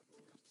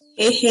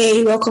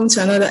Hey, welcome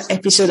to another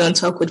episode on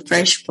Talk with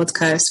Presh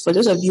podcast. For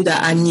those of you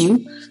that are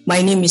new,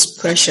 my name is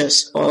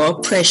Precious, or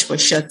Presh for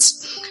short.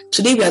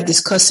 Today we are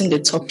discussing the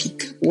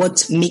topic,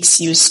 what makes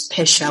you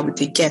special,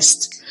 with a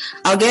guest.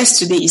 Our guest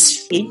today is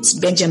Faith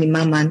Benjamin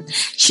Maman.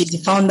 She's the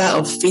founder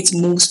of Faith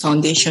Moves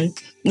Foundation,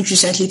 which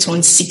recently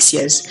turned 6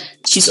 years.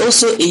 She's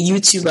also a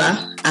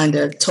YouTuber and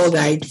a tour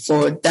guide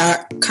for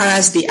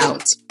Kara's Day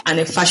Out and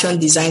a fashion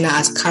designer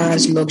at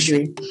Kara's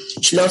Luxury.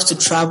 She loves to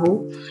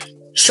travel.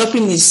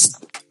 Shopping is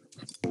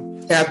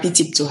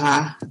therapeutic to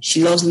her.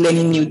 She loves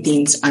learning new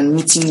things and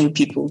meeting new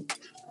people.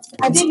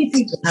 I think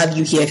it's to have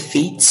you here,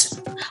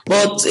 Faith.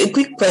 But a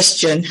quick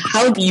question: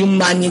 how do you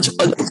manage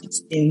all of these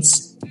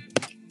things?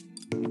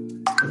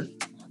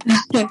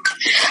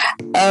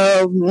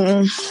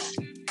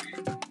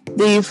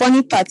 The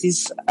funny part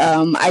is,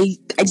 I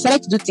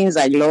decided to do things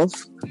I love.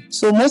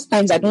 So most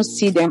times I don't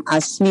see them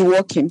as me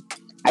working.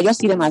 I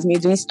just see them as me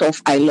doing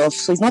stuff I love.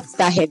 So it's not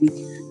that heavy.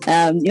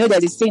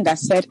 There's this saying that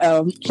said,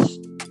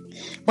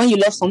 when you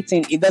love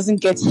something, it doesn't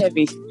get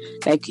heavy.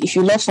 Like if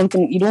you love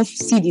something, you don't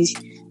see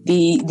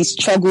the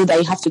struggle that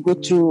you have to go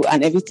through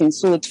and everything.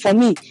 So for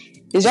me,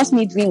 it's just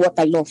me doing what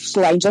I love.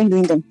 So I enjoy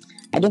doing them.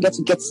 I don't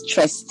get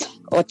stressed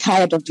or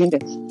tired of doing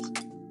them.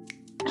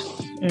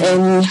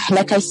 And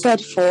like I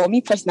said, for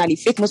me personally,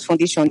 Faith Moves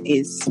Foundation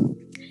is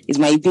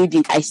my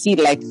baby. I see it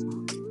like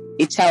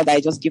a child that I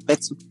just give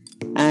birth to.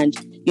 And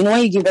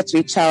when you give birth to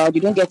a child,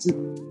 you don't get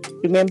to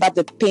remember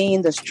the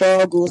pain, the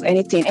struggles,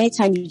 anything.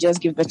 Anytime you just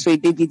give birth to a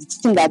baby, the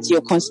thing that you're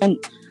concerned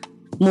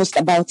most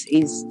about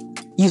is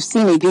you've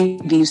seen a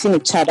baby, you've seen a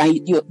child,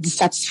 and the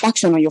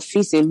satisfaction on your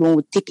face alone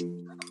will take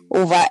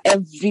over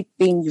every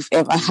pain you've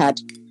ever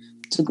had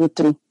to go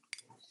through.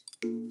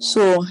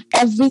 So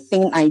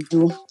everything I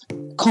do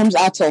comes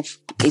out of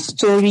a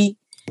story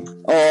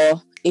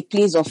or a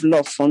place of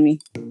love for me.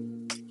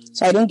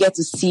 So I don't get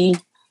to see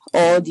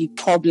all the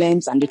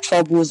problems and the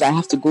troubles I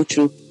have to go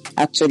through,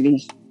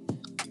 actually.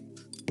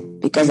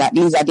 Because at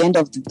least at the end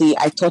of the day,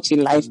 I touch a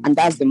life, and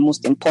that's the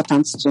most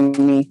important to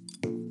me.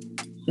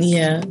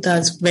 Yeah,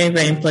 that's very,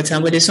 very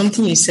important. But there's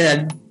something you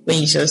said when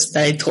you just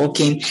started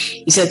talking.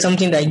 You said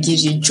something that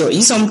gives you joy.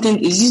 Is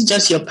this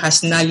just your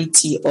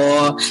personality,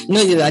 or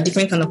there are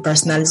different kind of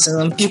personalities?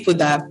 Some people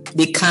that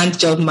they can't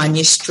just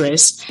manage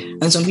stress,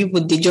 and some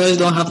people they just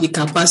don't have the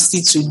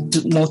capacity to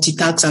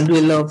multitask and do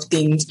a lot of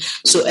things.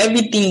 So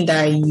everything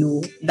that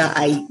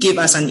I gave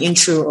as an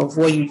intro of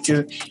what you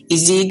do,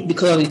 is it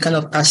because of the kind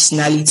of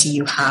personality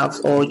you have,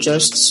 or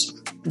just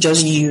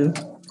you,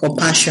 or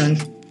passion?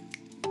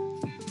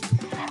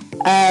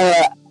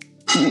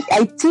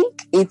 I think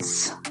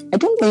I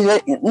don't know.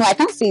 No, I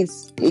can't say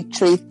it's a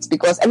trait,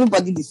 because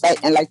everybody decide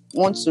and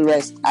wants to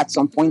rest at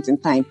some point in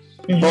time.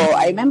 Mm-hmm. But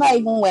I remember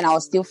even when I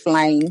was still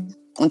flying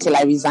until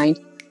I resigned,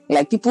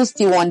 people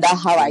still wonder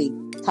how I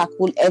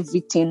tackle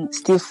everything,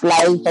 still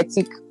fly,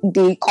 hectic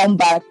day, come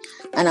back,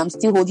 and I'm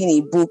still holding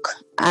a book.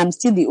 I'm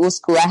still the old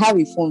school. I have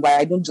a phone, but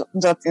I don't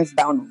jot things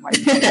down on my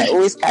phone. I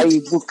always carry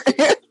a book.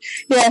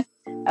 Yeah.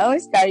 I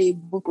always carry a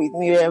book with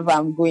me wherever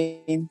I'm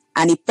going,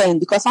 and a pen,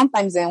 because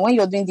sometimes when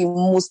you're doing the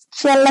most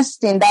careless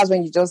thing, that's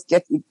when you just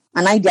get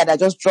an idea that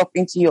just drops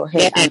into your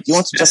head, and you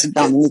want to jot it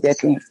down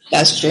immediately.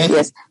 That's true.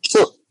 Yes.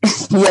 So,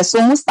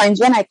 so most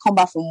times when I come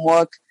back from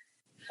work,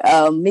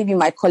 maybe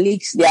my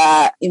colleagues, they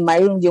are in my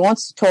room, they want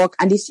to talk,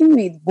 and they see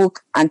me with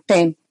book and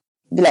pen.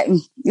 Be like,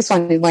 this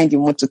one is not in the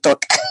mood to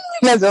talk.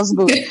 Let's just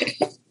go.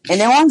 And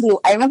then one day,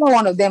 I remember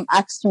one of them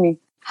asked me,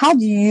 how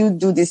do you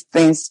do these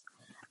things?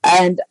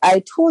 And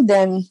I told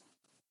them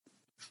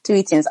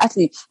 3 things.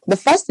 Actually, the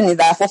first thing is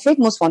that for Faith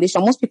Moves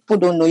Foundation, most people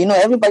don't know.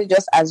 Everybody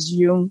just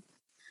assume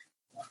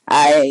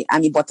I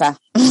am a butter.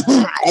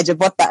 I'm a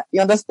butter.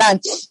 You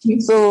understand?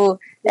 So,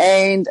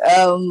 and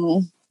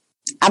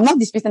I'm not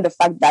disputing the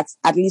fact that,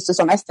 at least to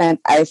some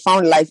extent, I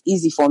found life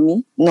easy for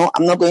me. No,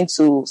 I'm not going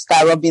to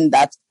start rubbing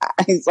that.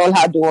 It's all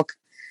hard work.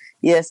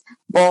 Yes.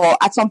 But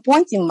at some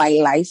point in my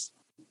life,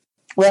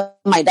 when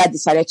my dad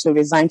decided to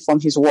resign from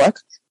his work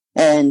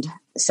and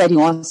said he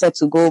wanted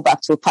to go back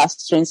to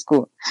pastoring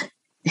school.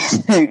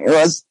 It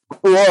was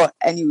cool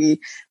anyway.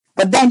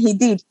 But then he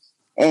did.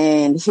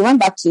 And he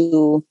went back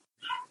to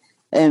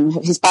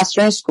his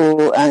pastoring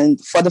school. And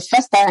for the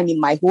first time in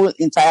my whole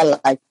entire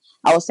life,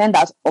 I was sent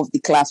out of the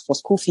class for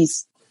school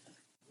fees.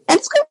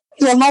 And school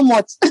fees was not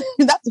much.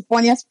 That's the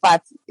funniest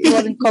part. It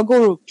was in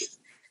Kogoro.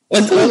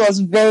 It was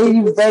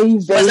very, very,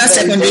 very. Was that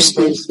secondary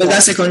school? Was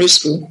that secondary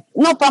school?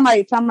 No,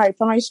 primary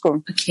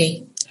school.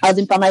 Okay. I was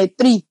in primary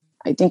 3.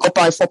 I think, or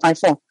probably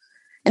 4.4.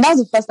 And that was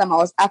the first time I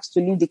was asked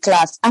to leave the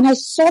class. And I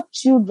saw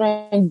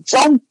children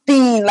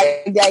jumping,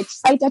 they're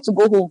excited to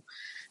go home.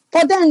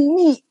 But then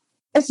me,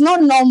 it's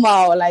not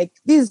normal.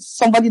 This is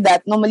somebody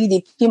that normally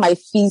they pay my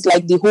fees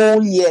the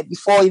whole year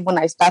before even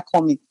I start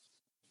coming.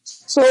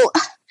 So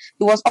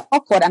it was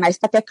awkward, and I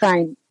started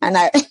crying. And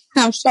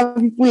I'm sure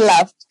people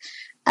laughed.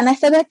 And I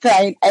started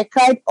crying. I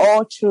cried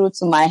all through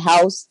to my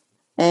house.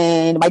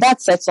 And my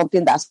dad said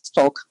something that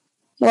stuck.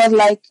 He was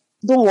like,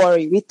 don't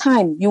worry, with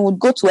time, you would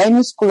go to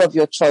any school of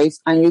your choice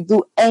and you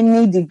do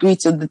any degree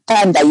till the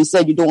time that you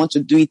said you don't want to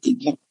do it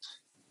again.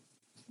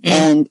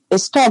 and it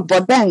stuck.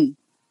 But then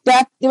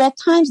there were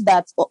times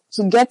that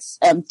to get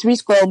 3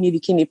 square meal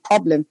became a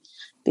problem,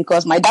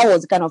 because my dad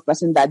was the kind of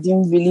person that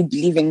didn't really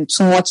believe in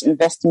too much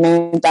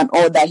investment and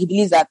all that. He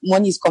believes that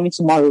money is coming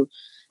tomorrow.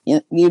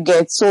 You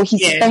get, so he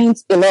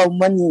spent a lot of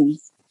money.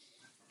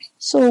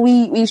 So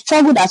we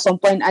struggled at some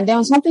point, and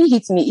then something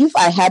hit me. If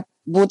I had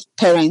both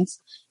parents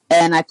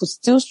and I could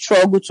still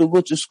struggle to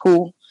go to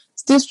school,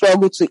 still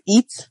struggle to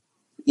eat,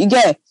 you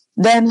get,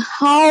 then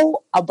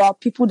how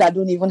about people that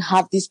don't even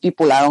have these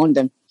people around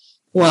them?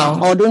 Wow.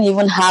 Or don't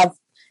even have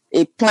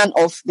a plan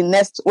of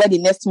where the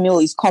next meal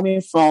is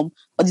coming from,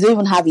 or they don't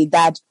even have a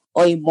dad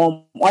or a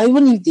mom, or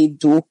even if they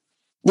do,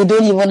 they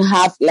don't even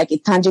have like a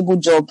tangible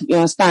job, you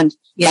understand?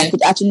 Yeah. That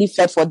could actually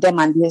fed for them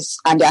and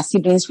their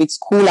siblings with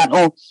school and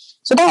all.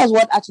 So that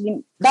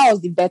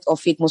was the birth of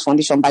Faith Most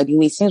Foundation, by the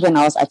way, since when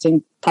I was, I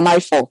think, primary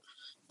 4.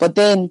 But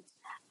then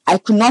I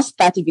could not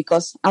start it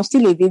because I'm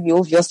still a baby,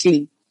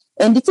 obviously.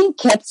 And the thing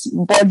kept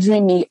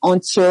bothering me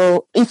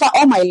until, in fact,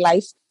 all my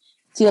life,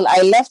 till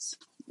I left.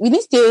 We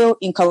didn't stay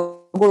in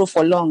Kagoro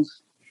for long.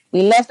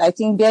 We left, I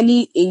think,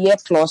 barely a year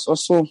plus or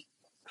so.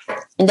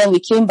 And then we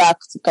came back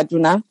to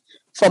Kaduna,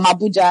 from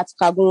Abuja to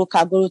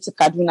Kagoro to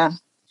Kaduna.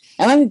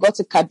 And when we got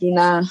to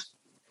Kaduna,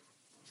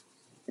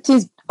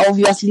 things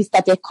obviously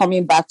started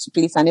coming back to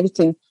place and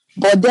everything.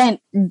 But then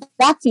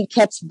that thing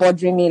kept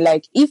bothering me.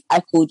 Like, if I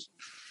could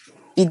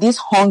be this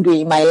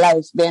hungry in my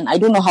life, then I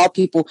don't know how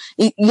people...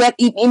 It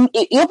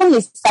opened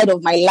a side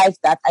of my life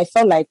that I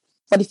felt like,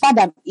 for the fact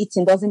that I'm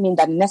eating doesn't mean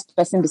that the next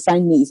person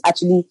beside me is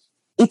actually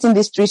eating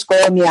this 3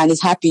 square meal and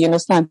is happy, you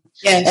understand?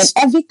 Yes.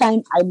 And every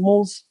time I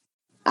move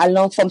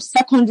along from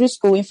secondary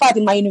school, in fact,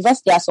 in my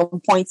university at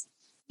some point,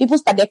 people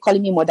started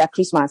calling me Mother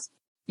Christmas.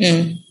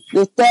 They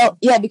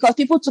because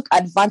people took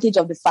advantage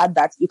of the fact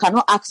that you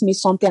cannot ask me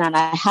something and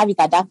I have it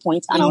at that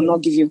point and I'll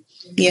not give you.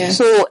 Yeah.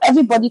 So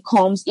everybody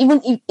comes,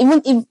 even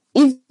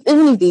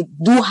if they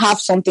do have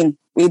something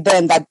with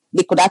them that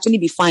they could actually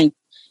be fine,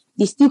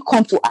 they still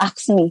come to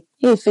ask me,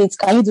 hey, Faith,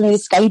 can you do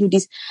this? Can you do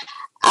this?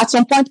 At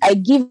some point, I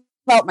give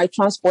out my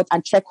transport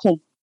and trek home.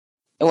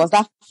 It was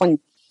that funny.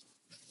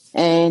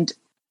 And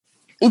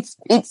it's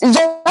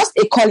just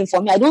a calling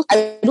for me.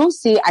 I don't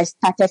say I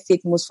started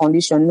Faith Most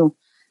Foundation. No.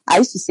 I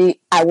used to say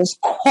I was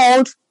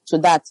called to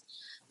that.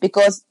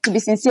 Because to be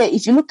sincere,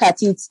 if you look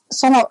at it,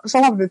 some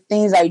of the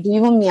things I do,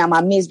 even me, I'm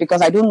amazed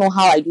because I don't know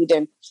how I do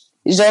them.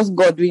 It's just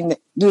God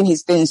doing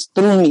his things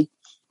through me.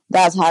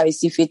 That's how I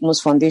see Faith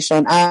Most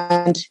Foundation.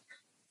 And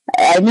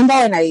I remember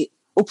when I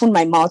opened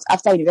my mouth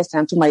after university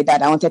and told my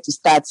dad I wanted to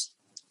start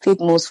Faith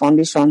Most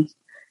Foundation.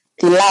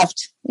 He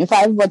laughed. In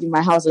fact, everybody in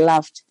my house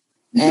laughed.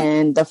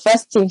 And the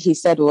first thing he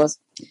said was,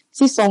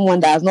 see someone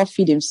that has not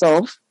feed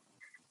himself,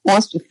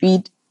 wants to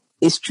feed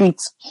a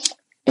street.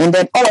 And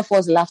then all of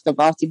us laughed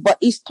about it. But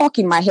it stuck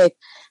in my head.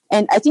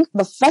 And I think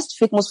the first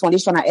Faith Most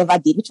Foundation I ever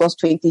did, which was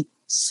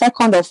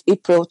 22nd of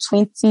April,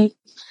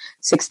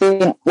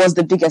 2016, was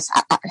the biggest,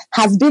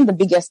 has been the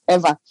biggest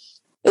ever.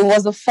 It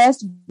was the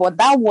first, but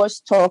that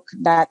was talk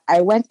that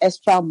I went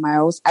extra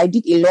miles. I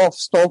did a lot of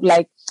stuff,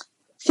 like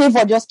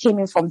Favor just came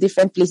in from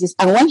different places.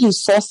 And when he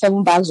saw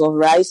 7 bags of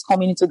rice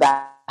coming into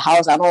the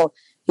house and all,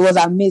 he was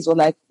amazed. He was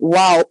like,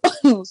 wow.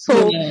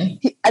 So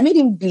I made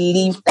him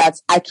believe that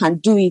I can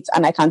do it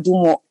and I can do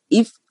more.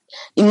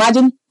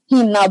 Imagine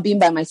him now being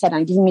by my side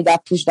and giving me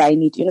that push that I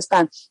need. You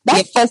understand?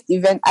 That first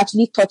event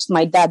actually touched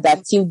my dad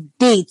that till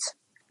date,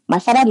 my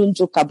father don't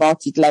joke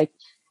about it. Like,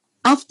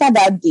 after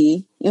that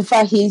day, in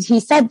fact, he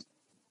said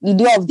the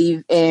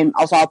day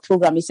of our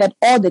program, he said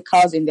all the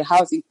cars in the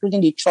house, including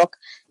the truck,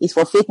 is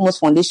for Faith Most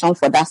Foundation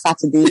for that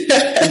Saturday.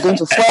 He's going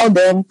to fuel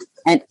them.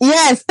 And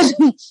yes, he's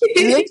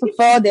going to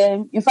fuel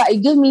them. In fact, he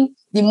gave me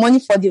the money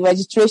for the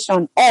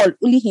registration,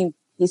 only him.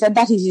 He said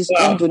that is his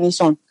own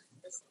donation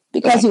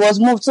because he was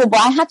moved. So, but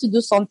I had to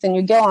do something.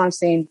 You get what I'm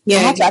saying? I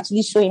had to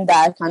actually show him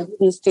that I can do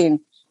this thing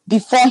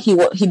before he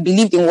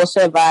believed in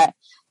whatsoever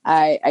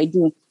I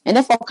do. And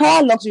then for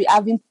Kara Luxury,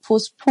 I've been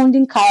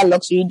postponing Kara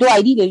Luxury, though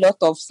I did a lot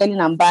of selling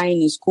and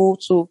buying in school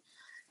too.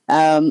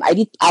 I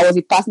was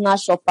a personal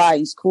shopper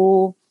in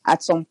school.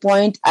 At some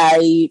point,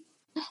 I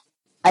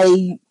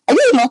did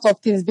a lot of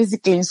things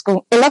basically in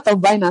school, a lot of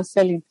buying and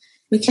selling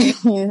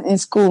in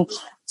school.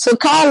 So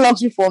Kara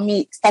Luxury for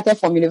me started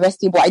from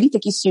university, but I didn't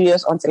take it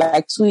serious until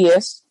like 2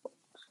 years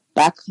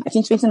back. I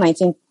think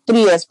 2019, 3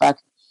 years back,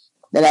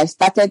 that I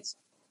started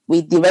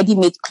with the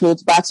ready-made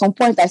clothes. But at some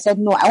point I said,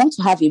 no, I want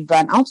to have a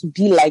brand. I want to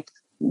be like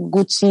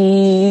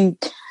Gucci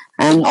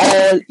and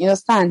all, you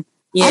understand?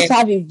 I want to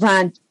have a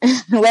brand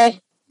where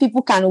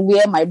people can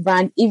wear my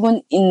brand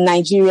even in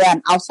Nigeria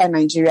and outside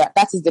Nigeria.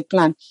 That is the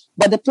plan.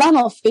 But the plan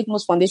of Faith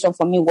Most Foundation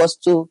for me was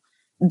to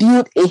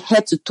build a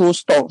head-to-toe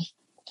store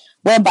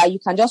whereby you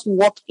can just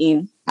walk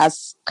in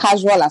as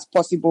casual as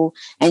possible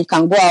and you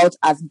can go out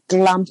as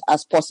glammed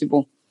as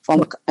possible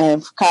from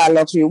Kara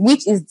Luxury,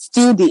 which is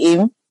still the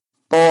aim.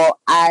 But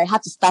I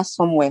had to start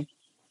somewhere.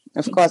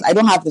 Of course, I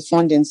don't have the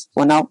fundings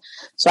for now.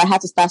 So I had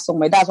to start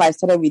somewhere. That's why I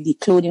started with the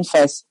clothing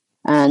first.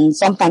 And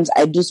sometimes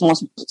I do some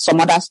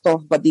other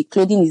stuff, but the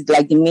clothing is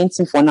like the main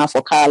thing for now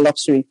for Kara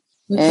Luxury.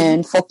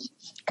 And for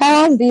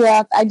Kara's Day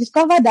Out, I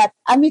discovered that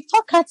I'm a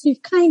talkative,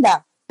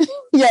 kinda.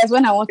 Yes,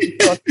 when I want to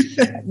talk.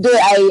 Though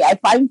I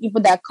find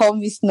people that call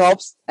me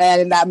snobs,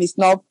 and I'm a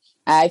snob.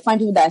 I find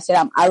people that say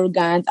I'm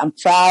arrogant, I'm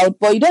proud,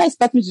 but you don't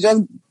expect me to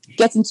just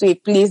get into a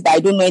place that I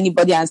don't know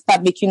anybody and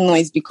start making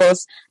noise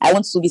because I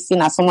want to be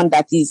seen as someone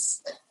that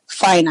is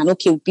fine and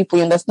okay with people,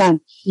 you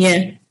understand?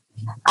 Yeah.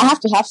 I have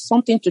to have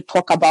something to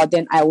talk about,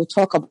 then I will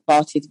talk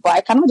about it. But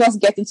I cannot just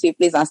get into a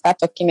place and start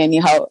talking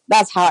anyhow.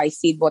 That's how I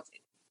see it. But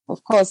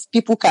of course,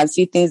 people can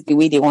see things the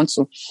way they want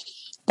to.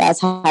 That's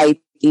how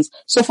it is.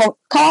 So for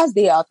Kara's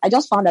Day Out, I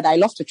just found that I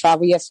love to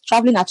travel. Yes,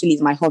 traveling actually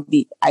is my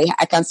hobby. I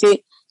can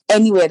say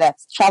anywhere that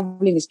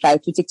traveling is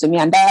therapeutic to me.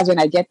 And that's when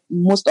I get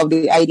most of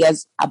the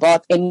ideas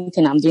about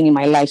anything I'm doing in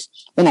my life.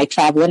 When I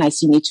travel, when I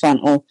see nature and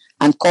all,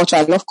 and culture.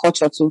 I love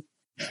culture too.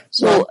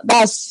 So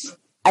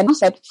I now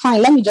said,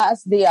 fine, let me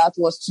just Day Out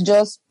was to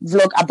just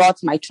vlog about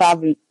my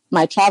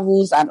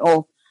travels and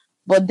all.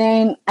 But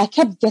then I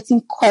kept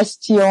getting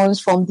questions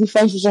from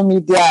different social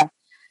media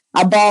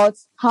about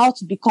how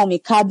to become a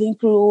cabin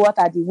crew. What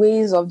are the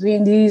ways of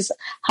doing this?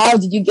 How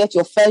did you get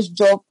your first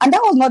job? And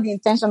that was not the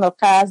intention of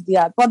Kara's Day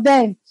Out. But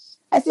then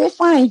I said,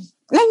 fine,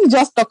 let me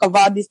just talk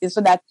about this thing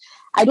so that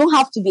I don't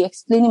have to be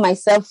explaining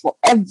myself for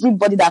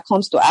everybody that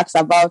comes to ask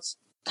about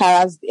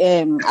Kara's,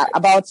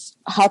 about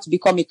how to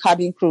become a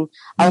cabin crew.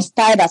 I was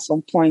tired at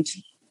some point,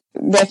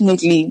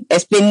 definitely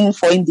explaining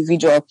for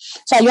individual.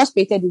 So I just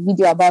created a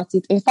video about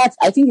it. In fact,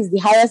 I think it's the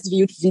highest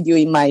viewed video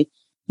in my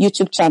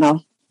YouTube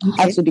channel,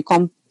 how to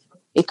become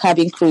a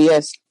cabin crew,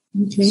 yes.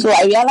 Okay. So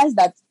I realized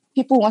that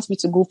people want me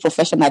to go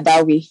professional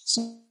that way.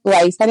 So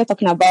I started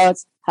talking about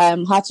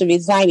how to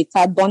resign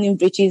without burning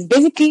bridges.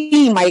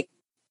 Basically, in my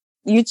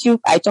YouTube,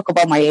 I talk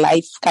about my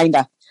life,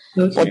 kinda.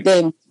 Okay. But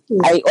then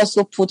I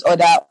also put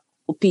other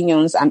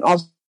opinions and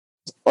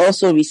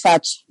also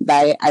research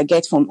that I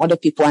get from other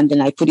people, and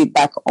then I put it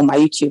back on my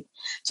YouTube.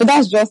 So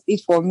that's just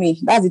it for me.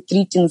 That's the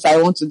 3 things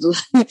I want to do.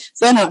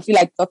 So when I feel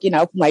like talking,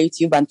 I open my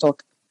YouTube and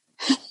talk.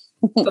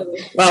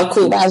 Wow,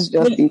 cool. That's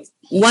just it.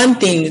 One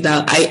thing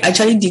that I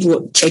actually did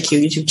check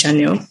your YouTube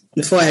channel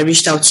before I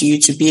reached out to you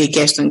to be a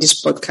guest on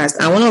this podcast.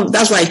 And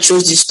that's why I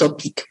chose this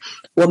topic,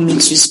 what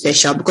makes you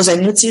special, because I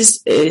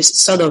noticed a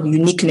sort of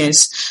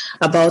uniqueness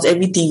about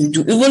everything you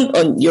do, even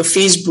on your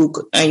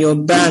Facebook and your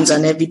brands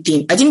and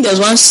everything. I think there was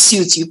one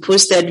suit you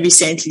posted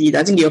recently.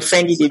 I think your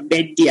friend did a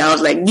birthday. I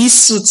was like, this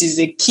suit is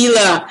a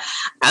killer.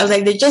 I was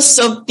like, there's just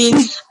something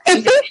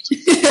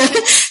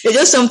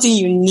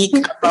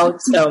unique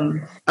about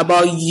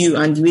you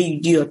and the way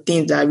you do your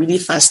things that really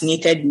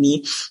fascinated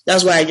me.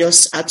 That's why I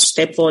just had to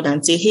step forward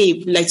and say, hey,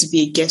 if you'd like to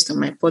be a guest on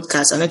my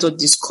podcast, and let us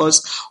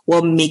discuss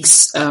what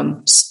makes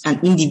an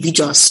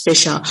individual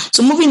special.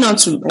 So moving on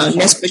to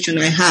next question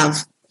I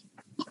have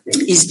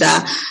is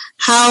that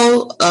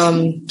how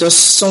does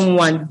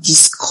someone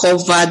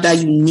discover that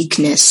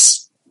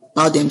uniqueness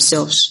about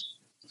themselves?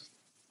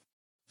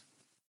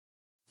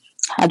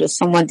 How does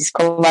someone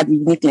discover the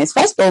uniqueness?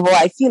 First of all,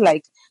 I feel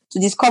like to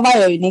discover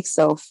your unique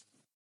self,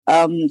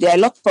 there are a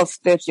lot of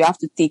steps you have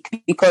to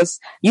take, because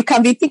you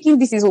can be thinking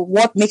this is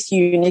what makes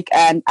you unique,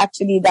 and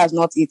actually that's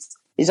not it.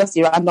 It's just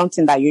a random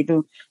thing that you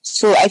do.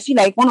 So I feel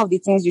like one of the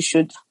things you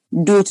should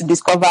do to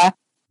discover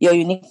your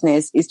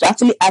uniqueness is to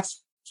actually ask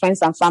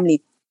friends and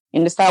family. You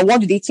understand?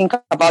 What do they think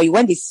about you?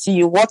 When they see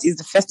you, what is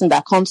the first thing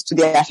that comes to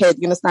their head?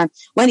 You understand?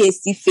 When they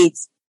see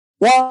Faith,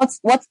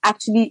 what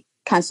actually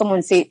can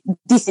someone say,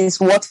 this is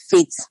what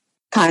Faith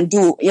can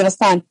do? You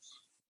understand?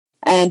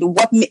 And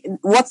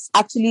what's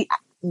actually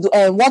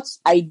what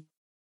I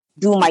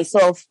do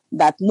myself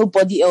that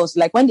nobody else,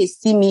 like when they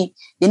see me,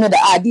 they know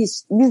that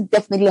this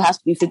definitely has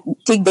to be Faith.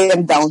 Take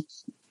them down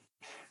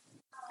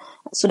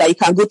so that you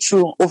can go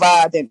through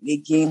over them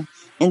again.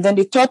 And then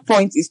the third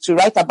point is to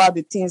write about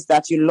the things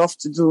that you love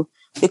to do,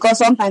 because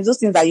sometimes those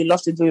things that you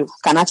love to do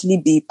can actually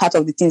be part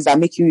of the things that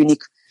make you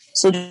unique.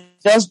 So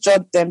just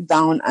jot them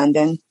down and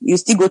then you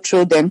still go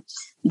through them.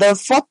 The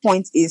fourth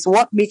point is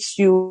what makes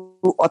you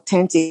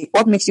authentic,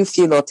 what makes you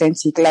feel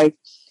authentic. Like,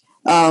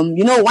 when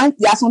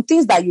there are some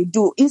things that you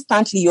do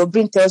instantly, your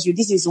brain tells you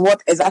this is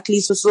what exactly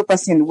so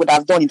person would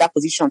have done in that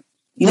position.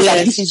 You know,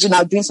 that this is you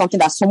now doing something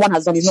that someone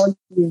has done. It's not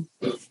you.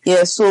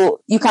 Yeah,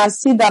 so you can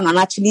sit down and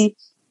actually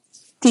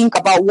think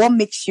about what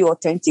makes you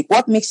authentic,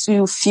 what makes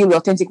you feel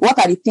authentic, what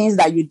are the things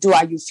that you do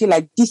and you feel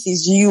like this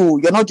is you.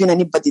 You're not doing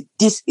anybody.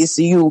 This is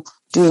you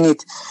doing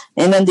it.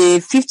 And then the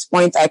fifth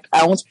point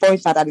I want to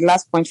point out at the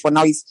last point for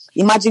now is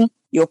imagine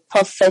your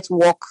perfect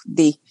work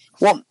day.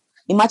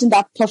 Imagine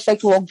that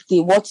perfect work day.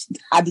 What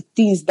are the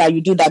things that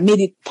you do that made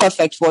it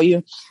perfect for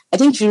you? I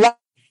think if you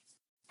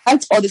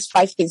write all these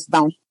 5 things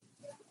down,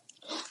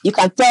 you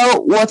can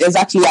tell what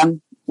exactly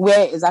and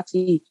where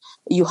exactly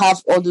you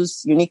have all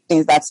those unique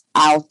things that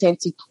are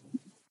authentic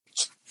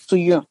to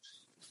you.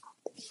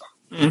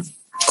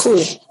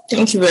 Cool.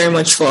 Thank you very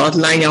much for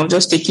outlining. I'm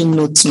just taking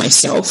notes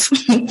myself.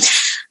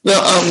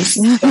 Well,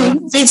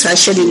 Faith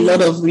has shared a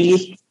lot of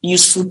really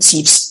useful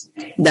tips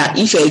that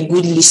if you're a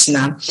good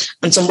listener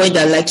and somebody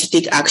that likes to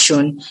take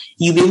action,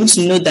 you'll be able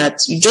to know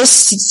that you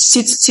just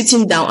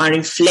sitting down and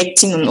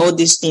reflecting on all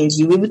these things,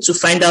 you'll be able to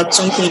find out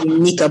something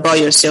unique about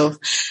yourself.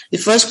 The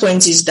first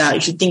point is that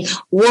you should think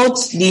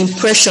what the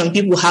impression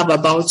people have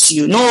about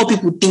you, not what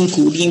people think,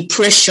 the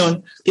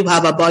impression people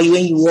have about you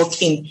when you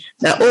walk in,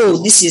 that,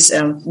 oh, this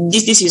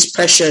is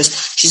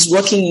Precious. She's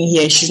walking in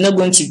here. She's not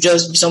going to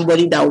just be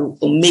somebody that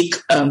will make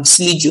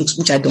silly jokes,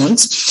 which I don't.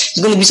 It's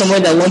going to be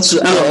somebody that wants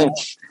to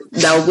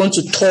that are going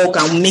to talk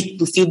and make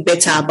people feel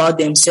better about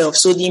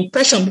themselves. So the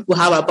impression people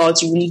have about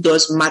you really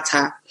does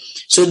matter.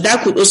 So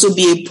that could also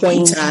be a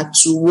pointer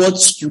to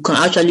what you can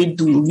actually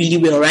do really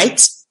well, right?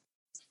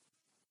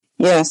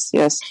 Yes.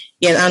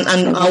 Yeah,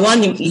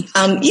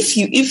 and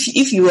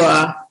if you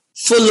are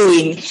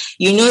following,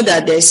 you know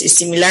that there's a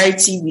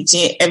similarity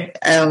between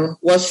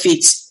what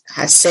Faith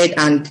has said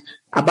and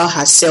about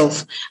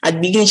herself. At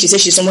the beginning, she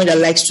said she's someone that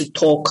likes to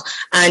talk,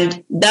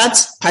 and that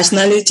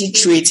personality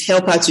trait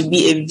help her to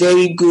be a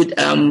very good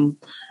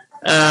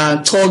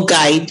tour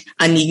guide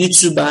and a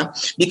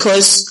YouTuber,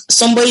 because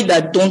somebody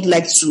that don't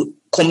like to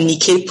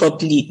communicate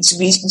properly, to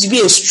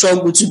be a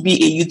struggle to be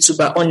a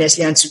YouTuber,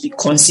 honestly, and to be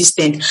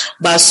consistent.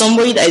 But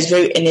somebody that is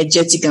very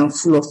energetic and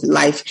full of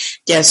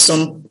life, there's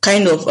some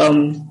kind of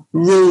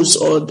roles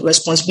or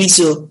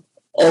responsibility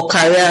or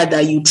career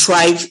that you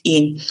thrive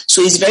in.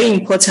 So it's very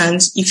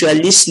important, if you are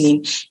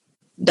listening,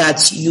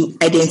 that you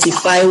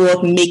identify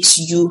what makes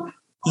you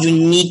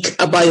unique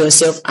about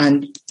yourself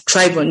and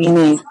thrive on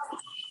it.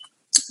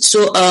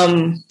 So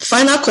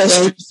final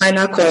question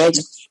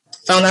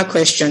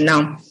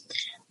now.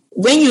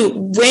 When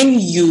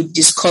you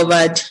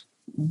discovered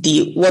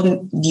the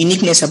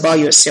uniqueness about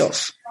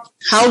yourself,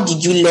 how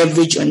did you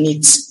leverage on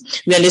it?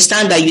 We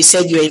understand that you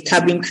said you're a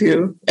cabin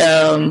crew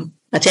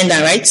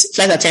attendant, right?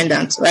 Flight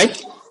attendant,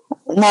 right?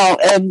 Now,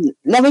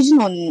 leveraging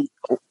on...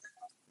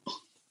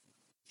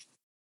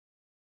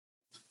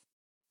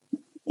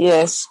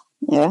 Yes.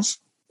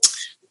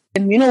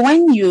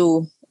 When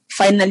you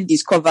finally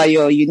discover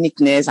your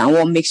uniqueness and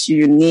what makes you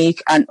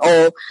unique and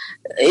all,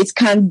 it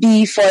can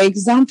be, for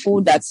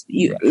example, that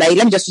you, like,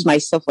 let me just use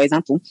myself, for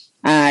example.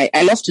 I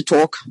love to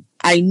talk.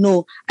 I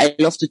know I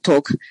love to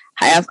talk.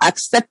 I have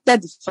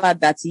accepted the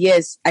fact that,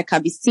 yes, I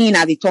can be seen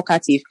as a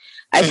talkative.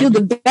 I feel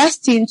the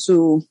best thing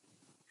to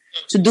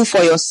do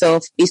for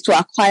yourself is to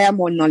acquire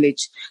more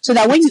knowledge, so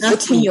that when you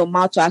open your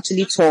mouth to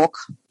actually talk,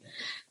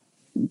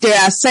 there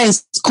are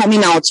sense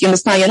coming out. You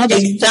understand? You're not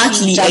just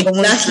exactly.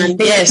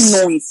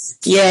 Yes. Noise.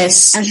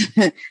 Yes.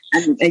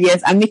 And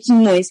yes, I'm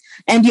making noise.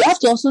 And you have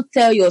to also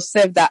tell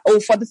yourself that,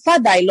 for the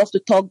fact that I love to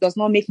talk does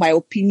not make my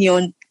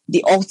opinion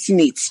the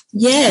ultimate.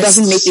 Yes. It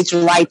doesn't make it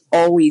right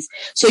always.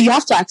 So you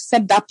have to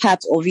accept that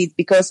part of it,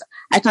 because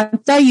I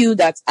can tell you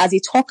that as a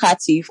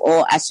talkative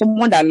or as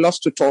someone that loves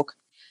to talk,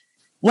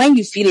 when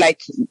you feel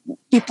like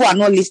people are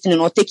not listening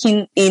or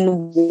taking in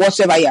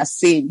whatever you are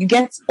saying, you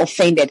get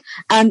offended.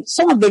 And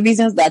some of the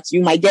reasons that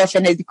you might get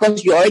offended is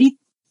because you already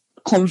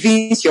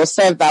convince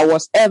yourself that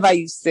whatever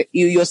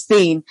you're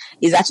saying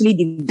is actually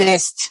the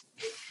best.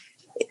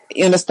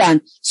 You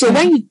understand? So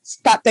when you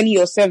start telling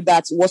yourself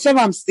that whatever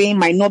I'm saying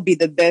might not be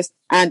the best,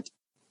 and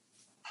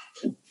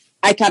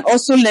I can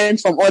also learn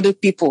from other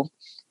people.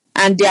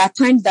 And there are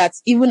times that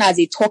even as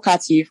a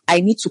talkative, I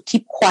need to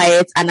keep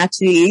quiet and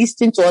actually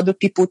listen to other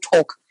people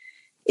talk.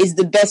 It's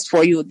the best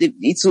for you.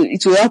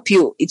 It will help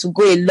you. It will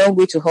go a long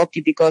way to help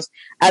you, because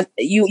as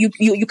you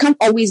can't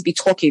always be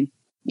talking.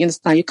 You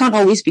understand? You can't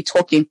always be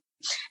talking.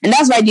 And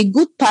that's why the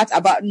good part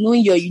about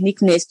knowing your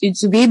uniqueness is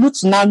to be able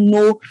to now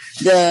know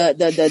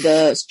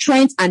the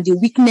strength and the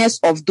weakness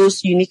of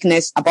those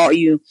uniqueness about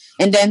you.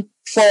 And then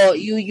for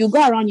you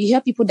go around, you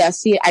hear people that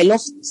say, I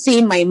love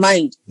saying my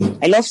mind.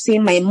 I love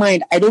saying my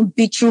mind. I don't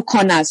beat through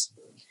corners.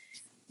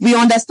 We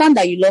understand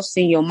that you love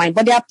saying your mind,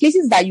 but there are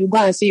places that you go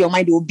and say your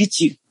mind, they will beat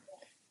you.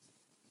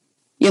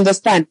 You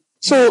understand?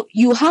 So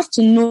you have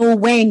to know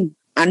when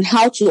and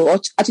how to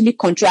actually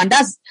control. And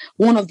that's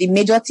one of the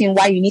major things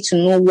why you need to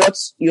know what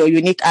you're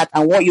unique at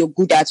and what you're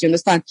good at. You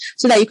understand?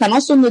 So that you can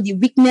also know the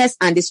weakness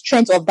and the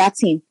strength of that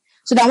thing.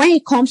 So that when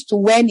it comes to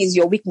when is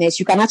your weakness,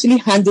 you can actually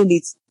handle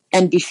it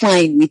and be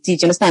fine with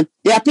it. You understand?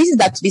 There are places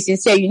that, to be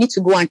sincere, you need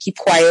to go and keep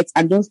quiet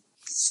and don't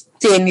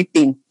say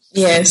anything.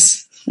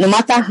 Yes. No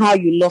matter how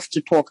you love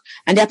to talk.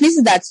 And there are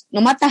places that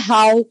no matter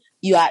how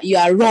you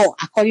are raw,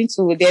 according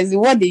to, there's the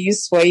word they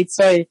use for it.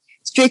 Sorry.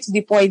 Straight to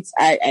the point.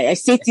 I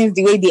say things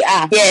the way they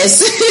are.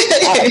 Yes.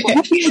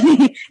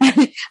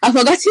 I've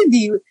forgotten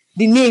the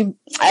name.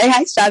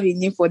 I still have a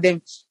name for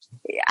them.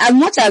 As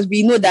much as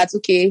we know that,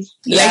 okay,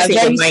 you are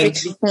very straight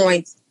to the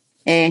point.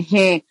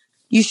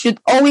 You should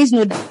always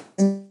know that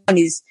one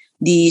is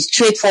the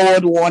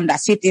straightforward one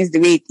that say things the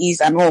way it is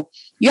and all.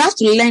 You have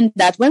to learn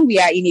that when we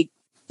are in a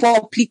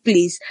public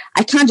place,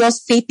 I can't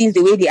just say things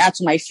the way they are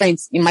to my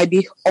friends. It might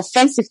be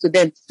offensive to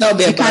them. That'll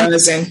be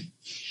embarrassing.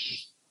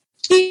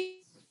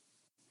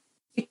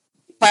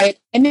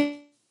 And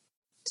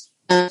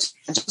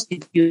just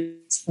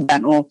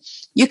and all.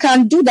 You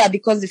can do that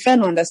because the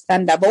friend will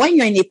understand that. But when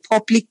you're in a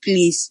public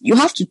place, you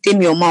have to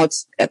tame your mouth,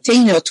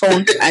 tame your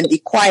tongue, and be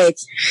quiet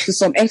to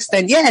some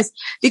extent. Yes,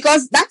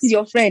 because that is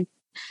your friend.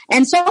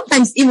 And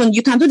sometimes even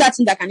you can do that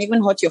thing that can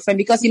even hurt your friend,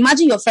 because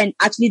imagine your friend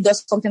actually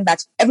does something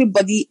that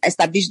everybody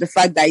established the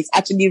fact that it's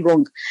actually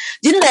wrong.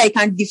 Do you know that you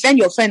can defend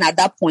your friend at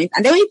that point?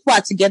 And then when you put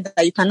it together,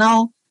 you can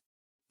now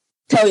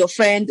tell your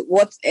friend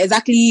what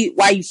exactly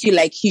why you feel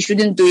like he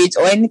shouldn't do it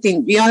or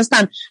anything. You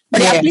understand? But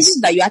there are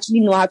places that you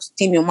actually know how to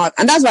tame your mouth.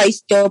 And that's why I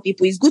tell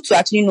people it's good to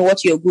actually know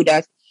what you're good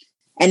at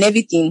and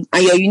everything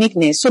and your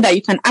uniqueness, so that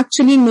you can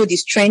actually know the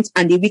strength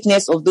and the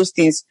weakness of those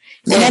things.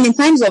 And then in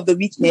times of the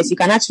weakness, you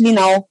can actually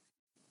now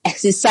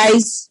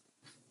exercise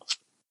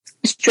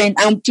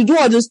strength. And to do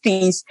all those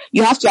things,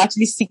 you have to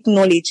actually seek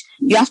knowledge.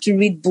 You have to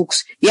read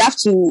books. You have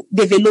to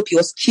develop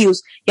your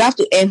skills. You have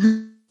to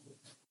enhance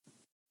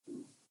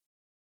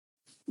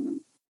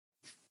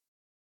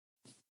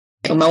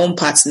on my own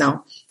part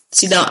now,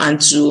 sit down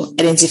and to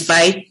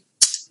identify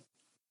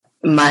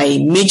my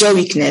major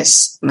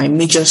weakness, my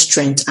major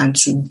strength, and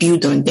to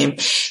build on them.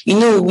 You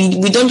know, we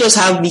don't just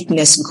have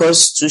weakness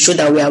because to show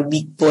that we are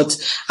weak, but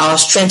our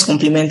strength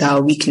complement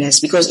our weakness.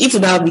 Because if we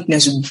don't have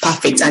weakness, we'll be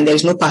perfect, and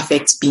there's no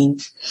perfect being.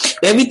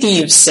 Everything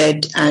you've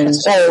said and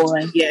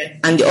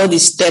and all the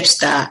steps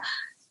that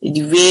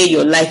the way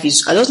your life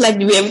is, I just like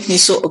the way everything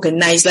is so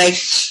organized. Like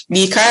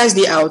the Kara's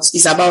Day Out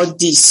is about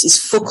this, it's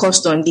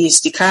focused on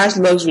this. The Kara's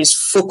Luxury is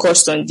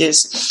focused on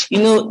this.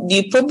 You know,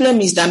 the problem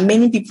is that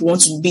many people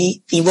want to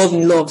be involved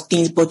in a lot of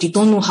things, but they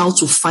don't know how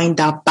to find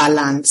that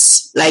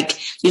balance. Like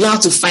you don't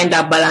have to find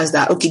that balance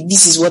that, okay,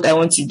 this is what I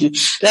want to do.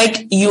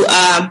 Like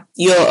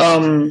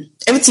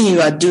everything you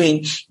are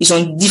doing is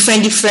on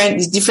different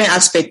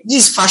aspects.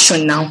 This is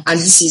fashion now, and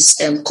this is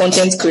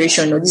content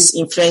creation, or this is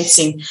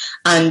influencing,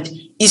 and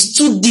it's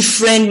two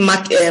different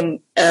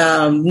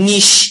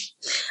niche.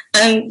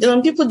 And there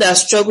are people that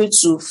struggle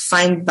to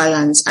find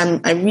balance.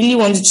 And I really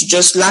wanted to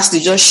just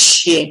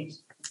share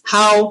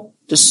how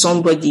does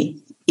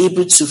somebody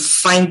able to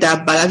find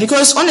that balance?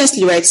 Because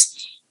honestly, right,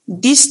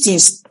 these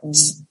things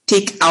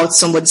take out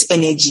somebody's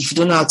energy if you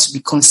don't know how to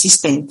be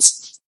consistent.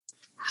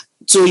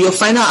 So your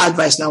final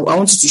advice now, I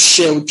want you to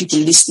share with people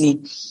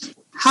listening.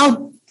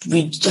 How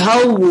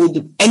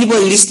would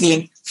anybody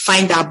listening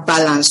find that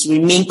balance,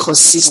 remain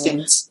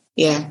consistent?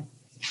 Yeah.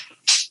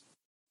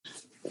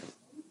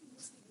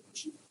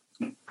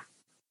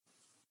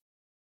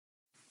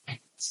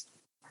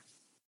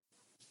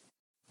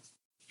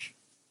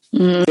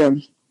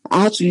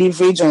 How to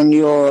leverage on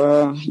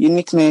your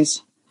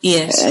uniqueness.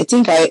 Yes. I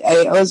think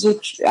I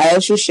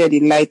also shed a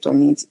light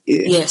on it.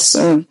 Yes.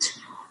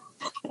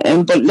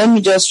 But let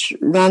me just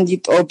round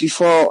it up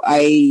before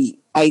I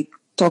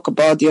talk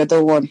about the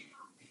other one.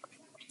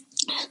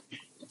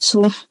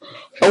 So,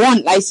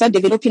 one, I said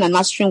developing and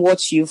mastering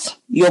what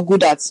you're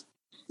good at.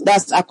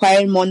 That's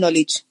acquiring more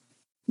knowledge.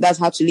 That's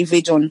how to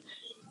leverage on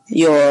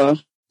your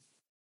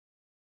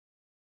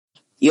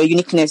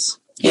uniqueness.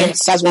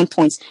 Yes. That's one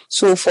point.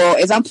 So, for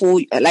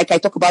example, like I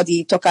talk about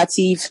a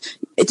talkative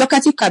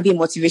can be a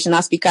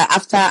motivational speaker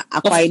after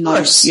acquiring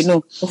knowledge, you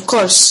know. Of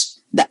course.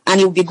 And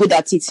he'll be good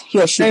at it. He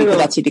or she will be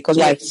good at it because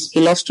why? He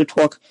loves to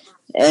talk.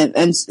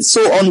 And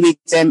so on with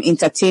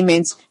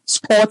entertainment,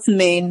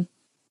 sportsmen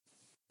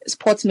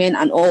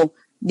and all.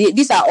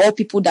 These are all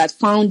people that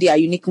found their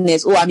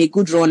uniqueness. Oh, I'm a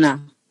good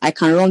runner. I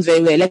can run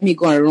very well. Let me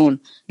go and run.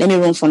 Let me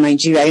run for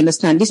Nigeria. You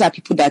understand? These are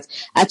people that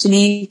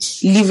actually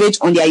leverage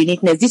on their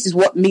uniqueness. This is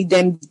what made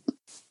them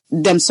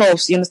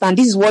themselves. You understand?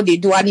 This is what they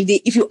do. And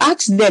if you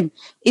ask them,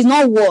 it's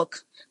not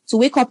work. To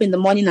wake up in the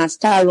morning and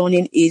start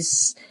running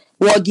is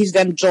what gives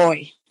them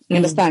joy. You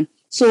understand?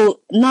 So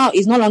now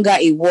it's no longer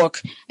a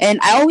work. And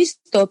I always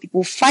tell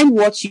people, find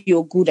what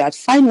you're good at.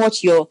 Find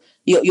what you're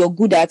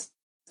good at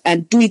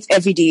and do it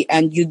every day.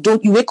 And you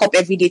wake up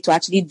every day to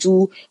actually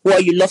do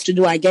what you love to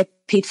do and get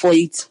paid for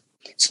it.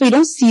 So you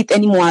don't see it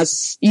anymore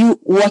as you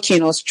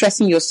working or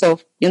stressing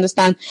yourself. You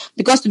understand?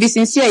 Because to be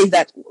sincere is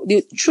that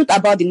the truth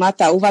about the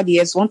matter over the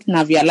years, one thing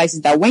I've realized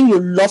is that when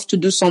you love to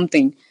do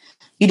something,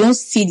 you don't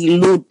see the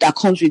load that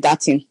comes with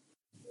that thing.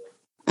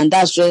 And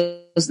that's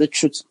just the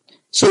truth.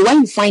 So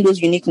when you find those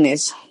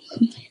uniqueness,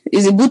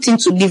 it's a good thing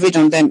to leverage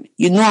on them.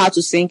 You know how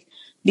to sing,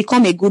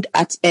 become a good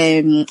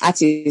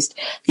artist.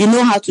 You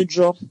know how to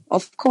draw.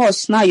 Of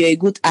course, now you're a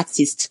good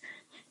artist.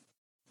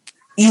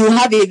 You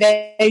have a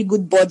very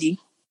good body.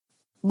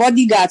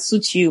 Bodyguard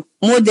suits you.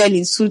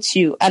 Modeling suits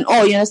you. And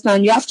all, you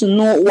understand? You have to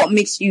know what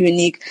makes you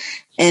unique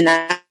and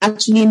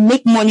actually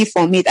make money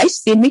from it. I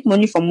say make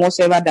money from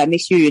whatever that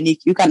makes you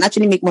unique. You can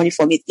actually make money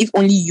from it if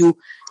only you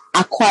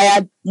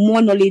acquire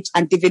more knowledge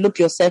and develop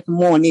yourself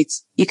more on it.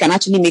 You can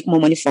actually make more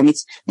money from it.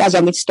 That's why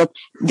I'm going to stop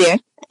there.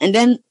 And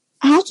then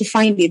how to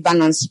find a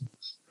balance.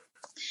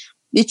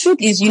 The truth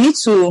is you need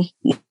to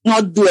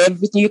not do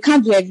everything. You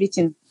can't do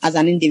everything as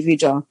an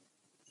individual.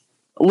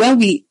 When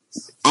we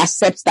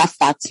accept that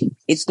fact,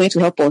 it's going to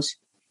help us.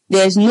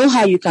 There's no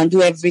how you can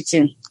do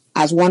everything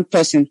as one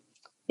person.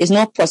 It's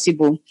not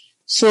possible.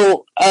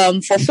 So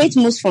for Faith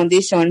Moves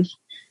Foundation,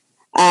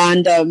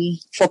 And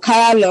for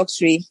Cara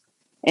Luxury,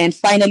 and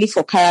finally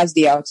for Cara's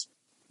Day Out,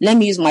 let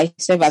me use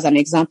myself as an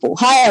example.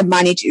 How I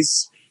manage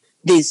is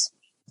this.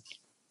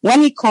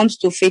 When it comes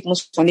to Faith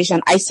Moves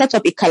Foundation, I set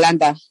up a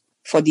calendar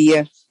for the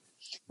year.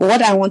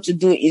 What I want to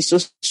do is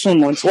so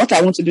months. What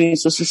I want to do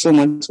is so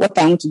months. What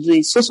I want to do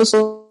is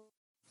so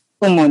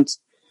months.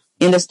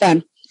 You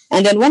understand?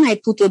 And then when I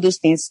put all those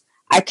things,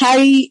 I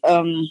carry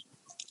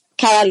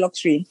Cara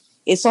Luxury.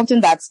 It's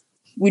something that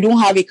we don't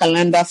have a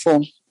calendar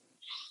for.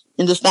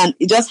 Understand?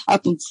 It just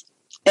happens.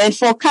 And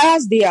for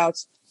Cara's Day Out,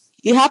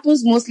 it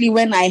happens mostly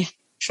when I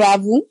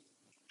travel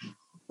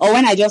or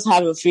when I just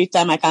have a free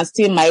time. I can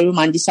stay in my room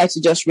and decide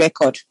to just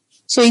record.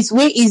 So it's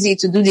way easy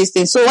to do these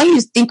things. So when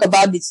you think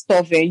about this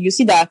stuff, you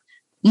see that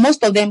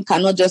most of them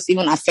cannot just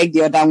even affect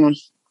the other one.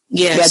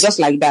 Yes. They are just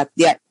like that.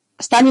 They are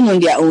standing on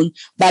their own,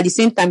 but at the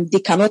same time, they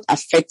cannot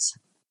affect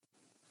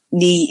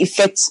the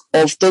effects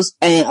of those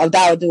of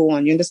that other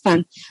one. You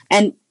understand?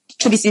 And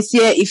to be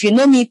sincere, if you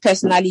know me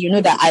personally, you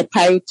know that I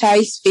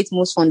prioritize Faith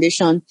Moves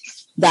Foundation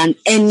than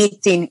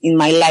anything in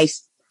my life,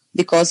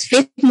 because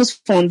Faith Moves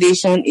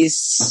Foundation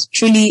is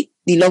truly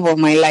the love of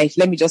my life.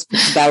 Let me just put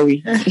it that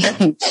way.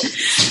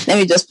 Let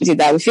me just put it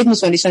that way. Faith Moves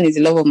Foundation is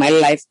the love of my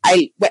life.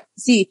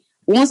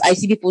 Once I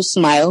see people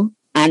smile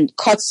and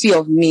courtesy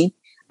of me,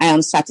 I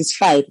am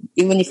satisfied,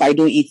 even if I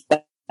don't eat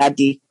that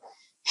day.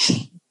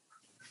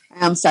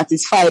 I am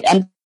satisfied,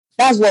 and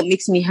that's what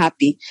makes me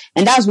happy,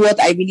 and that's what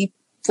I really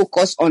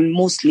focus on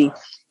mostly.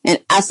 And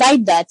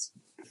aside that,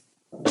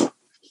 not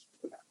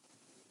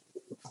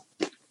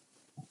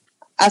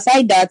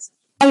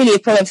really a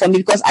problem for me,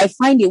 because I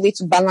find a way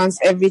to balance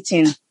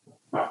everything.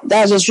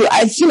 That's just true.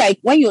 I feel like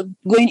when you're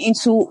going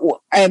into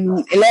a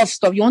lot of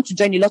stuff, you want to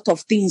join a lot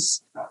of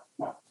things.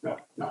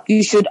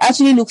 You should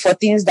actually look for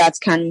things that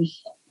can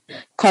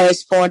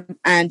correspond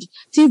and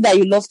things that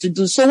you love to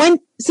do. So there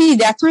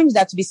are times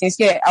that, to be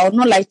sincere, I will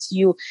not lie to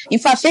you. In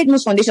fact, Faith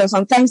Moves Foundation,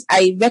 sometimes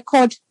I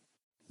record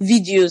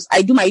videos.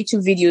 I do my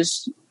YouTube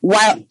videos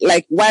while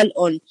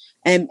on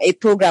a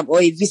program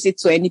or a visit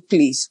to any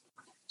place.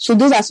 So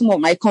those are some of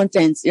my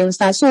contents. You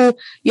understand? So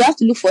you have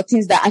to look for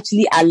things that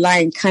actually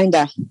align,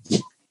 kinda.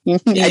 Yeah.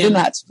 I don't know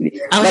how to put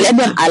it. But let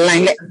them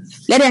align.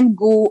 Let them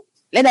go.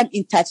 Let them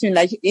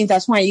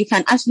intertwine. You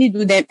can actually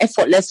do them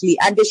effortlessly,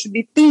 and there should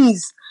be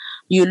things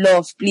you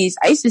love. Please,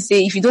 I used to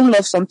say, if you don't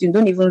love something,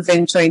 don't even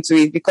venture into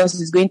it, because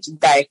it's going to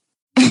die.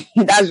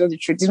 That's just the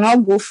truth. It's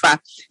not go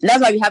far. And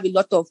that's why we have a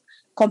lot of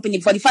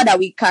company. For the fact that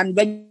we can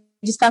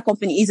register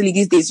company easily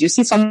these days, you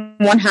see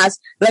someone has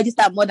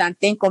registered more than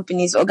 10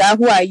 companies. Oh God,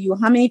 who are you?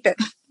 How many?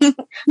 How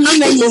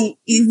many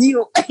is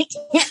you?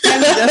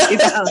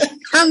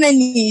 How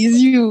many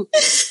is you?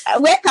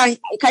 Where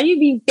can you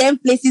be in 10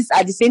 places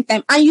at the same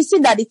time? And you see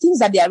that the things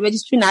that they are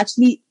registering are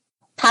actually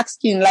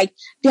taxing. Like,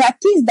 there are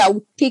things that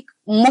would take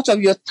much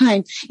of your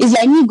time. It's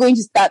like me going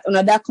to start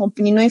another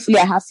company, knowing fully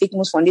I have Faith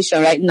Moves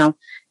Foundation right now,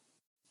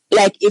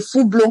 like a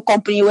full-blown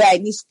company where I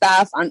need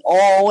staff and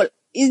all.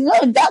 It's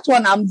not that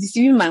one. I'm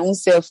deceiving my own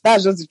self.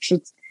 That's just the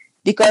truth.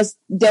 Because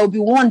there will be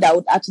one that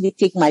would actually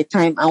take my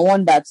time, and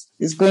one that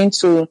is going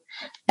to,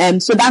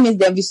 so that means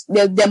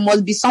there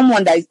must be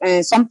someone that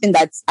is, something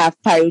that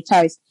I've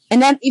prioritized.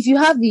 And then if you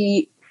have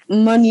the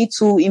money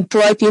to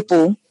employ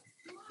people,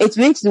 it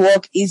makes the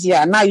work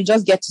easier. Now you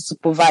just get to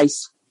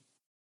supervise.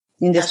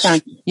 You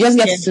understand? You just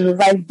get to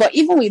supervise. But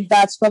even with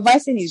that,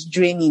 supervising is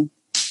draining.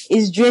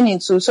 It's draining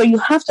too. So you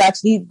have to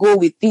actually go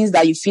with things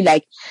that you feel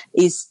like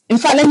is, in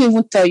fact, let me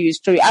even tell you a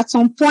story. At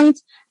some point,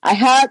 I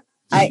had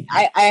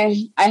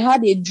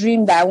a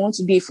dream that I want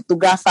to be a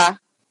photographer.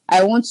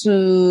 I want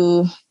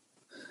to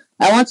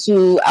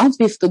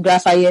be a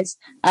photographer. Yes.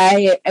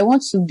 I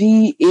want to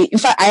be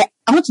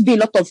I want to be a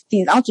lot of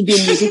things. I want to be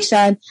a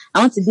musician. I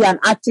want to be an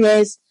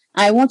actress.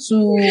 I want to,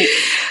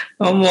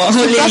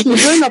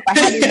 growing up, I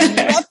had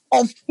a lot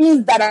of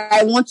things that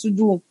I want to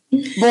do.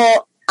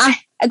 But I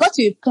got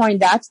to a point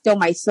that I had to tell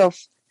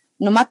myself,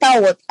 no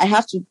matter what, I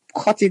have to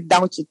cut it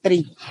down to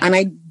 3. And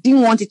I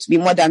didn't want it to be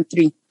more than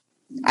 3.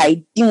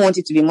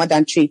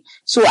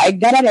 So I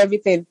gathered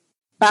everything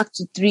back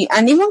to 3.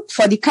 And even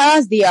for the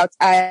Cara's Day Out,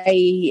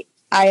 I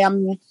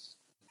am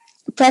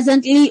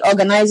presently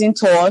organizing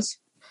tours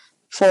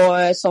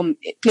for some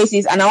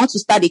places, and I want to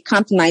start a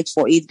camp night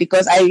for it,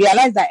 because I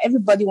realized that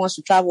everybody wants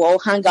to travel or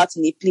hang out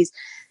in a place.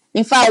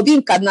 In fact, I'll be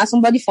in Kaduna.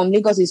 Somebody from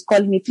Lagos is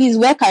calling me, please,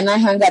 where can I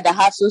hang out that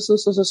have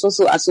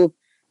so?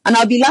 And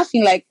I'll be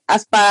laughing like,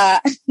 as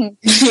per Ajala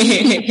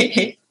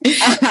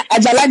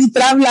the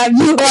traveler, how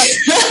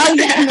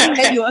do I know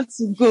where you want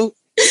to go?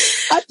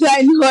 How do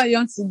I know where you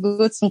want to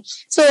go to?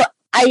 So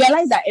I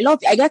realized that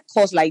I get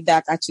calls like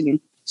that,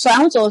 actually. So I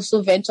want to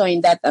also venture in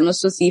that and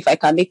also see if I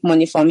can make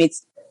money from it.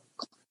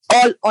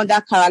 All under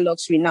Cara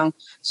Luxury now.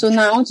 So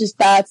now I want to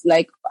start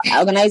like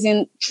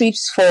organizing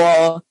trips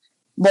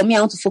but me, I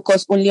want to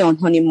focus only on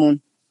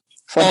honeymoon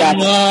for that.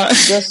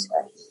 Just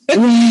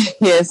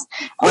yes,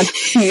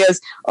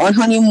 on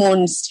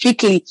honeymoon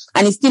strictly,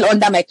 and it's still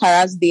under my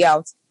Cara's Day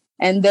Out.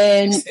 And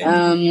then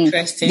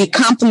the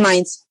camp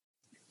nights.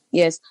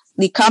 Yes,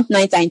 the camp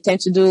night I intend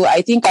to do,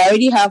 I think I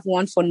already have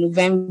one for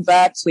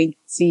November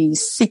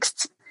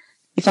 26th.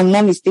 If I'm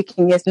not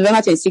mistaken, yes,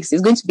 November 26th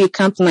is going to be a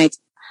camp night,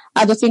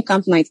 adulting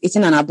camp night,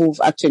 18 and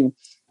above, actually.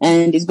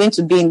 And it's going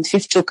to be in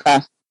Fifth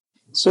Choker.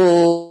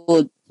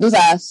 So those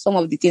are some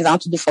of the things I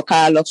want to do for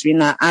Kara Luxury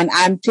now. And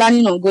I'm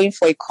planning on going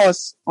for a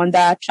course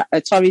under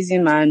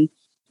tourism and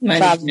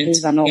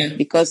travels and all,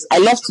 because I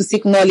love to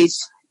seek knowledge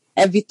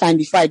every time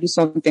before I do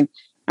something.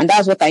 And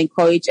that's what I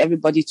encourage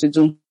everybody to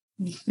do.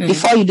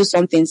 Before you do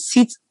something,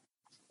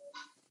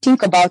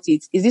 think about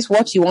it. Is this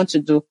what you want to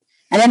do?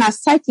 And then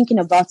aside thinking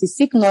about it,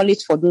 seek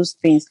knowledge for those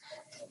things.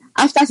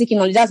 After seeking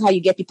knowledge, that's how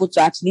you get people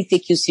to actually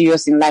take you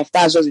serious in life.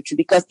 That's just the truth.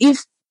 Because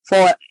if,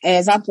 for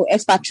example,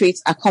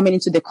 expatriates are coming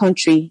into the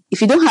country,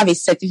 if you don't have a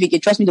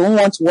certificate, trust me, they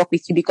won't want to work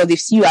with you because they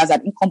see you as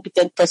an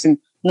incompetent person,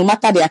 no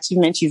matter the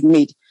achievement you've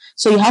made.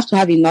 So you have to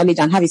have a knowledge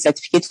and have a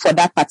certificate for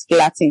that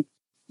particular thing.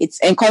 It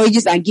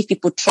encourages and gives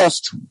people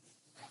trust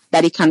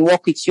that they can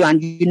work with you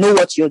and you know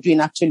what you're doing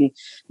actually.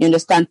 You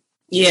understand?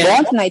 Yeah. But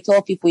one thing I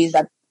tell people is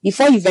that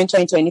before you venture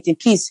into anything,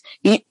 please,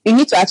 you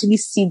need to actually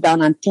sit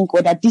down and think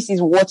whether this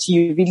is what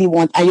you really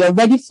want and you're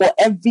ready for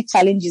every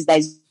challenges that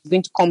is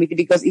going to come with it.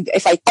 Because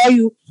if I tell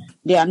you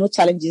there are no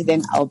challenges,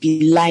 then I'll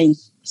be lying.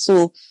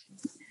 So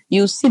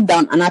you sit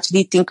down and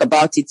actually think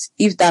about it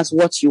if that's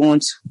what you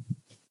want.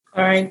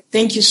 All right.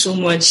 Thank you so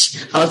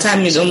much. Our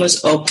time is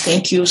almost up.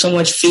 Thank you so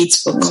much,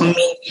 Faith, for coming.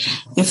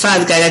 In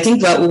fact, guys, I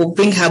think we'll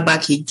bring her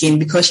back again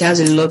because she has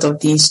a lot of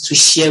things to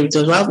share with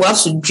us. We'll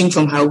have to drink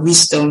from her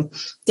wisdom.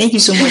 Thank you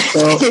so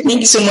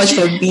much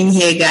for being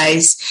here,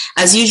 guys.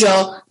 As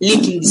usual,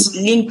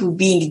 link will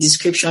be in the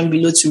description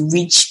below to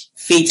reach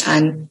Faith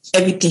and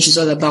everything she's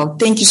all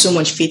about. Thank you so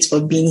much, Faith, for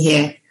being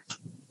here.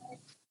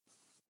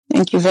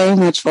 Thank you very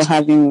much for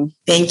having me.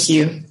 Thank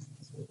you.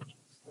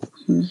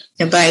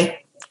 Bye.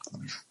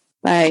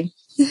 Bye.